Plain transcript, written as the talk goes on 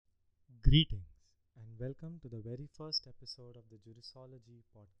Greetings and welcome to the very first episode of the Jurisology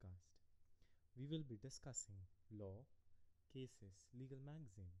podcast. We will be discussing law, cases, legal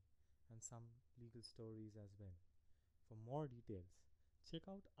magazine, and some legal stories as well. For more details, check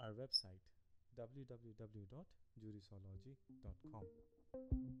out our website www.jurisology.com.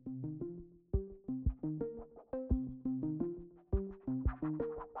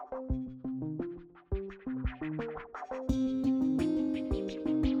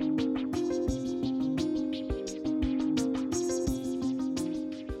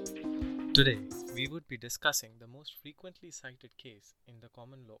 Today, we would be discussing the most frequently cited case in the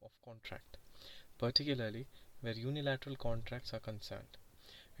common law of contract, particularly where unilateral contracts are concerned.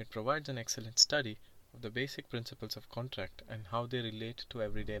 It provides an excellent study of the basic principles of contract and how they relate to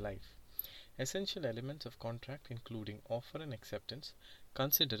everyday life. Essential elements of contract, including offer and acceptance,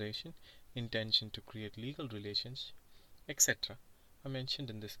 consideration, intention to create legal relations, etc., are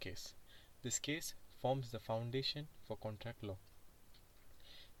mentioned in this case. This case forms the foundation for contract law.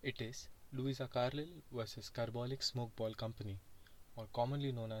 It is Louisa Carlyle versus Carbolic Smokeball Company, or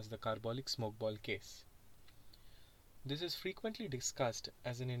commonly known as the Carbolic Smokeball case. This is frequently discussed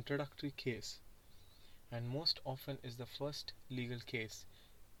as an introductory case and most often is the first legal case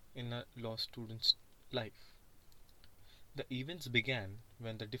in a law student's life. The events began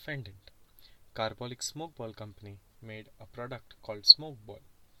when the defendant, Carbolic Smokeball Company, made a product called Smokeball.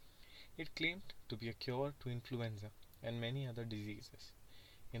 It claimed to be a cure to influenza and many other diseases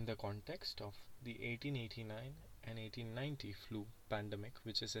in the context of the 1889 and 1890 flu pandemic,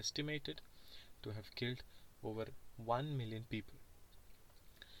 which is estimated to have killed over 1 million people.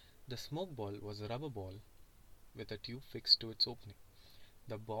 The smoke ball was a rubber ball with a tube fixed to its opening.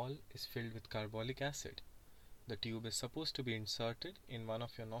 The ball is filled with carbolic acid. The tube is supposed to be inserted in one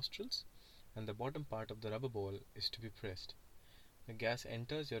of your nostrils, and the bottom part of the rubber ball is to be pressed. The gas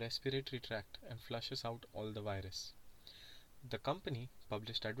enters your respiratory tract and flushes out all the virus. The company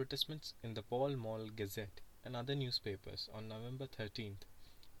published advertisements in the Pall Mall Gazette and other newspapers on November 13,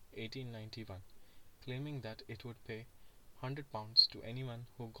 1891, claiming that it would pay £100 to anyone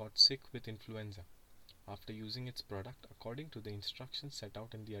who got sick with influenza after using its product according to the instructions set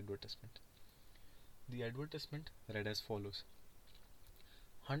out in the advertisement. The advertisement read as follows: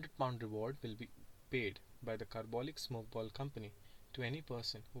 £100 reward will be paid by the Carbolic Smokeball Company to any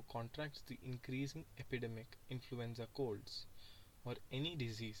person who contracts the increasing epidemic influenza colds or any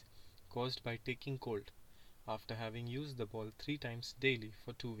disease caused by taking cold after having used the ball 3 times daily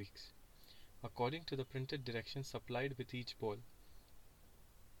for 2 weeks. According to the printed directions supplied with each ball,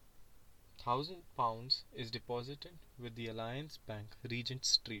 £1,000 is deposited with the Alliance Bank, Regent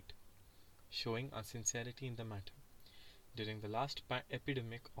Street, showing our sincerity in the matter. During the last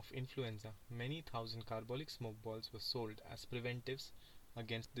epidemic of influenza, many thousand carbolic smoke balls were sold as preventives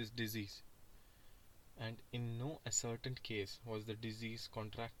against this disease, and in no ascertained case was the disease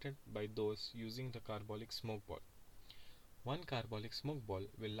contracted by those using the carbolic smoke ball. One carbolic smoke ball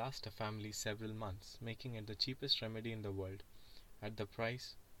will last a family several months, making it the cheapest remedy in the world at the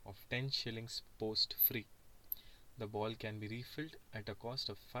price of 10 shillings post free. The ball can be refilled at a cost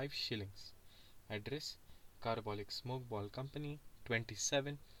of 5 shillings. Address: Carbolic Smoke Ball Company,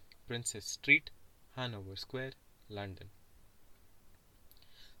 27 Princess Street, Hanover Square, London.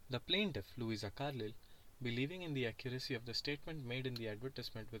 The plaintiff, Louisa Carlyle, believing in the accuracy of the statement made in the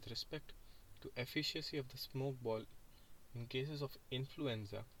advertisement with respect to efficacy of the smoke ball in cases of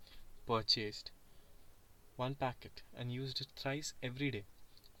influenza, purchased one packet and used it thrice every day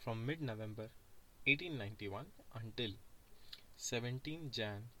from mid-November 1891 until 17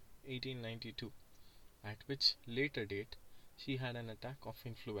 Jan 1892, at which later date she had an attack of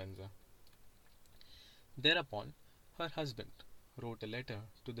influenza. Thereupon, her husband wrote a letter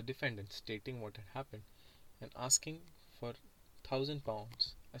to the defendant stating what had happened and asking for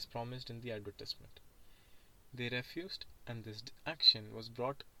 £1,000 as promised in the advertisement. They refused, and this action was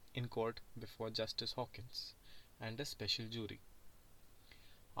brought in court before Justice Hawkins and a special jury.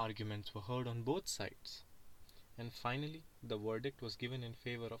 Arguments were heard on both sides, and finally the verdict was given in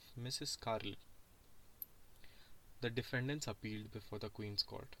favor of Mrs. Carlyle. The defendants appealed before the Queen's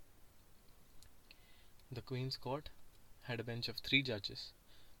Court. The Queen's Court had a bench of 3 judges: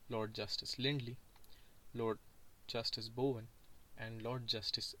 Lord Justice Lindley, Lord Justice Bowen, and Lord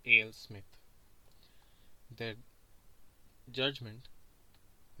Justice A.L. Smith. Their judgment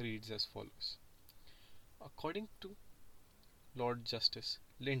reads as follows. According to Lord Justice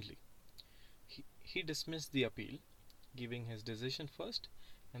Lindley, he dismissed the appeal, giving his decision first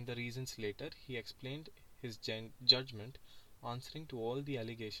and the reasons later. He explained his judgment, answering to all the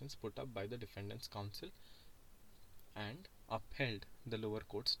allegations put up by the defendant's counsel, and upheld the lower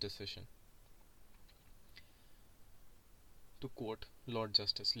court's decision. To quote Lord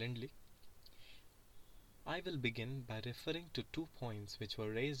Justice Lindley, I will begin by referring to 2 points which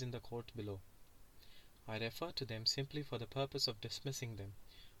were raised in the court below. I refer to them simply for the purpose of dismissing them.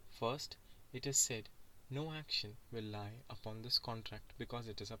 First, it is said, no action will lie upon this contract because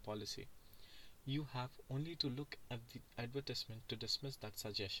it is a policy. You have only to look at the advertisement to dismiss that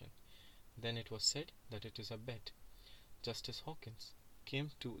suggestion. Then it was said that it is a bet. Justice Hawkins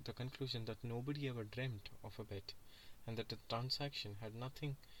came to the conclusion that nobody ever dreamt of a bet, and that the transaction had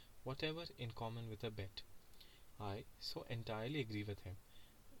nothing whatever in common with a bet. I so entirely agree with him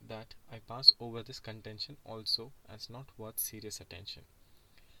that I pass over this contention also as not worth serious attention.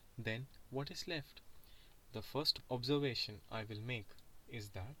 Then what is left? The first observation I will make is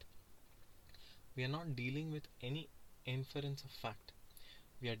that we are not dealing with any inference of fact.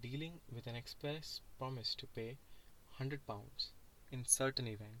 We are dealing with an express promise to pay £100 in certain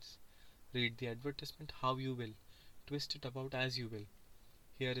events. Read the advertisement how you will, twist it about as you will.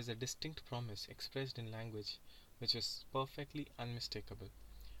 Here is a distinct promise expressed in language which is perfectly unmistakable.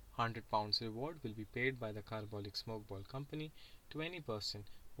 £100 reward will be paid by the Carbolic Smokeball Company to any person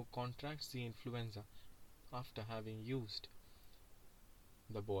who contracts the influenza after having used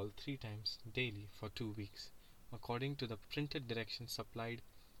the ball 3 times daily for 2 weeks, according to the printed directions supplied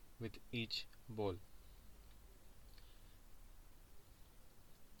with each ball.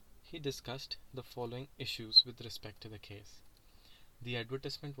 He discussed the following issues with respect to the case. The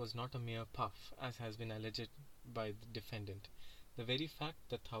advertisement was not a mere puff, as has been alleged by the defendant. The very fact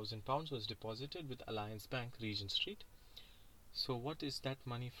that £1,000 was deposited with Alliance Bank, Regent Street. So what is that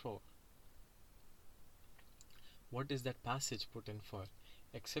money for? What is that passage put in for,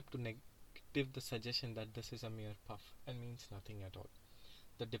 except to negative the suggestion that this is a mere puff and means nothing at all?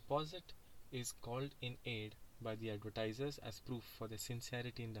 The deposit is called in aid by the advertisers as proof for their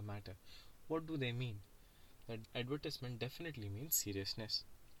sincerity in the matter. What do they mean? The advertisement definitely means seriousness.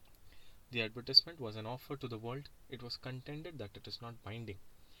 The advertisement was an offer to the world. It was contended that it is not binding.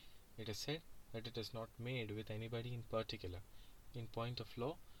 It is said that it is not made with anybody in particular. In point of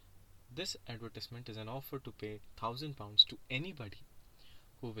law, this advertisement is an offer to pay £1,000 to anybody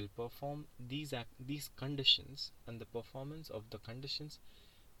who will perform these conditions, and the performance of the conditions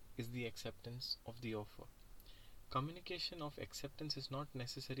is the acceptance of the offer. Communication of acceptance is not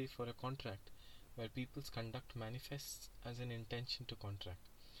necessary for a contract where people's conduct manifests as an intention to contract.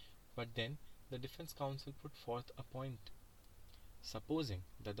 But then the defense counsel put forth a point. Supposing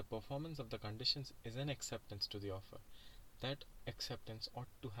that the performance of the conditions is an acceptance to the offer, that acceptance ought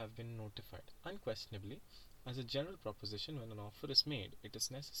to have been notified. Unquestionably, as a general proposition, when an offer is made, it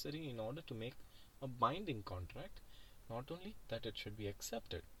is necessary in order to make a binding contract, not only that it should be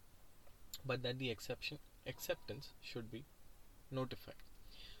accepted, but that the acceptance should be notified.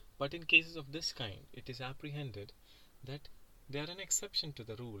 But in cases of this kind, it is apprehended that they are an exception to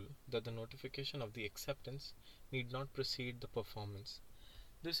the rule that the notification of the acceptance need not precede the performance.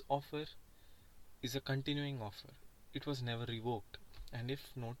 This offer is a continuing offer. It was never revoked, and if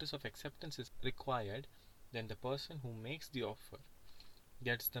notice of acceptance is required, then the person who makes the offer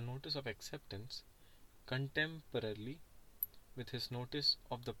gets the notice of acceptance contemporarily with his notice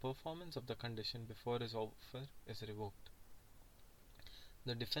of the performance of the condition before his offer is revoked.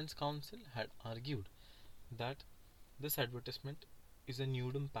 The defense counsel had argued that this advertisement is a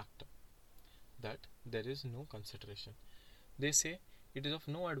nudum pactum, that there is no consideration. They say it is of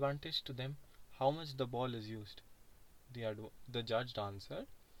no advantage to them how much the ball is used. The judge answered.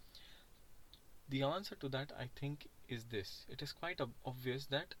 The answer to that, I think, is this. It is quite obvious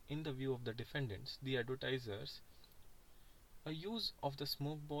that in the view of the defendants, the advertisers, a use of the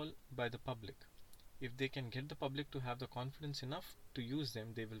smoke ball by the public. If they can get the public to have the confidence enough to use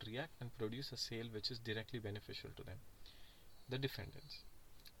them, they will react and produce a sale which is directly beneficial to them, the defendants.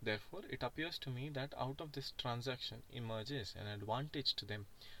 Therefore, it appears to me that out of this transaction emerges an advantage to them,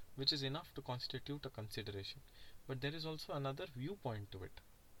 which is enough to constitute a consideration. But there is also another viewpoint to it,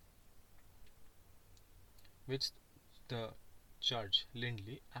 which the judge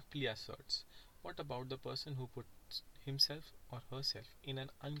Lindley aptly asserts. What about the person who puts himself or herself in an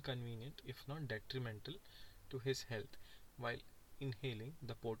inconvenient, if not detrimental, to his health while inhaling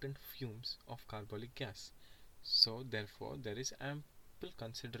the potent fumes of carbolic gas? So, therefore, there is ample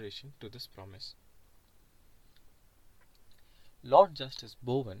consideration to this promise. Lord Justice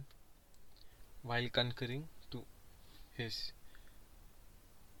Bowen, while concurring to his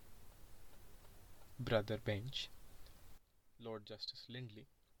brother bench, Lord Justice Lindley,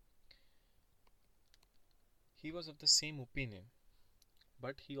 he was of the same opinion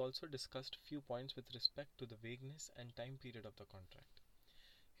but he also discussed few points with respect to the vagueness and time period of the contract.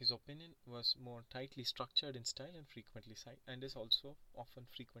 His opinion was more tightly structured in style and is also often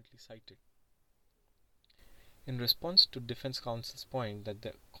frequently cited. In response to defense counsel's point that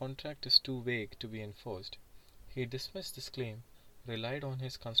the contract is too vague to be enforced, he dismissed this claim, relied on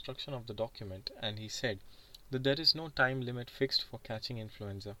his construction of the document, and he said that there is no time limit fixed for catching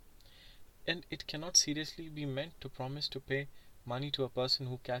influenza, and it cannot seriously be meant to promise to pay money to a person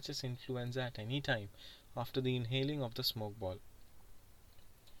who catches influenza at any time after the inhaling of the smoke ball.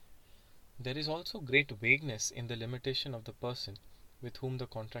 There is also great vagueness in the limitation of the person with whom the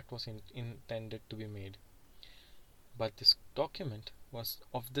contract was intended to be made. But this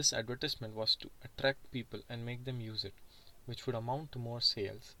this advertisement was to attract people and make them use it, which would amount to more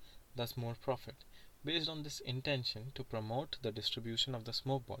sales, thus more profit. Based on this intention to promote the distribution of the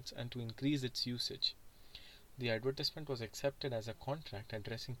smoke balls and to increase its usage, the advertisement was accepted as a contract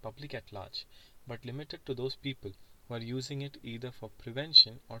addressing public at large, but limited to those people who are using it either for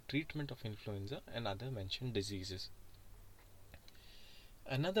prevention or treatment of influenza and other mentioned diseases.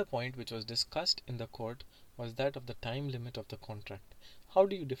 Another point which was discussed in the court was that of the time limit of the contract. How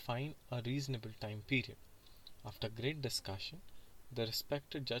do you define a reasonable time period? After great discussion, the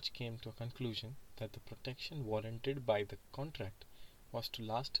respected judge came to a conclusion that the protection warranted by the contract was to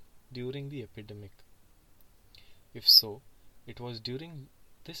last during the epidemic. If so, it was during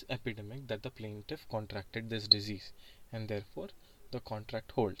this epidemic that the plaintiff contracted this disease, and therefore the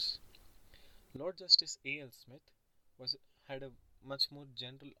contract holds. Lord Justice A. L. Smith had a much more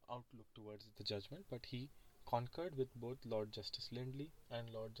general outlook towards the judgment, but he concurred with both Lord Justice Lindley and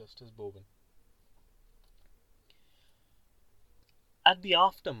Lord Justice Bowen. At the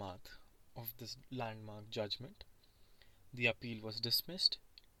aftermath of this landmark judgment, the appeal was dismissed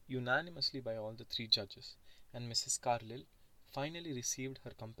unanimously by all the three judges, and Mrs. Carlyle finally received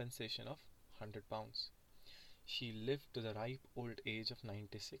her compensation of £100. She lived to the ripe old age of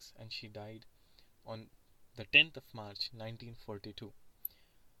 96, and she died on the 10th of March 1942,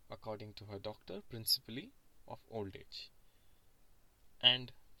 according to her doctor, principally of old age.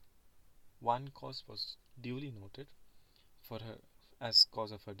 And one cause was duly noted for her as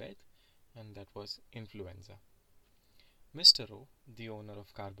cause of her death, and that was influenza. Mr. Rowe, the owner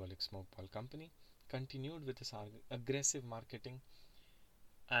of Carbolic Smokeball Company, continued with his aggressive marketing,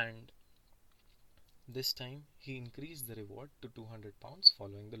 and this time he increased the reward to £200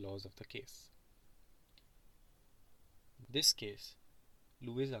 following the laws of the case. This case,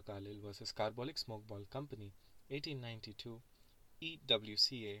 Louisa Carlyle vs. Carbolic Smokeball Company, 1892,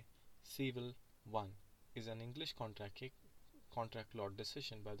 EWCA, Civil 1, is an English contract law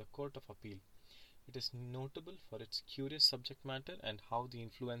decision by the Court of Appeal. It is notable for its curious subject matter and how the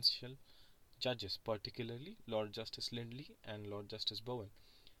influential judges, particularly Lord Justice Lindley and Lord Justice Bowen,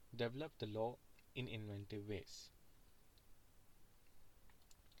 developed the law in inventive ways.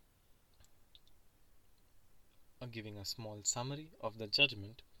 Giving a small summary of the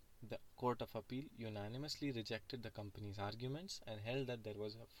judgment, the Court of Appeal unanimously rejected the company's arguments and held that there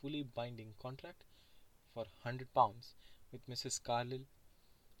was a fully binding contract for £100 with Mrs. Carlyle.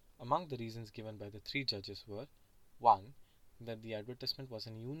 Among the reasons given by the three judges were: 1. That the advertisement was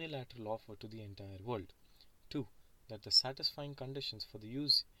an unilateral offer to the entire world. 2. That the satisfying conditions for the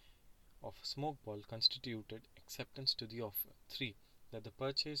use of smoke ball constituted acceptance to the offer. 3. That the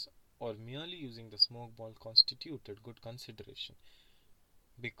purchase or merely using the smoke ball constituted good consideration,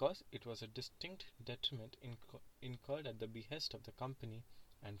 because it was a distinct detriment incurred at the behest of the company,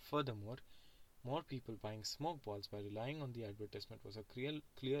 and furthermore, more people buying smoke balls by relying on the advertisement was a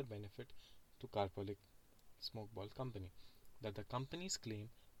clear benefit to Carbolic Smokeball Company. That the company's claim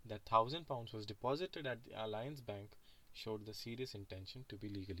that £1,000 was deposited at the Alliance Bank showed the serious intention to be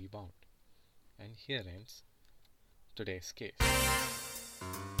legally bound. And here ends today's case.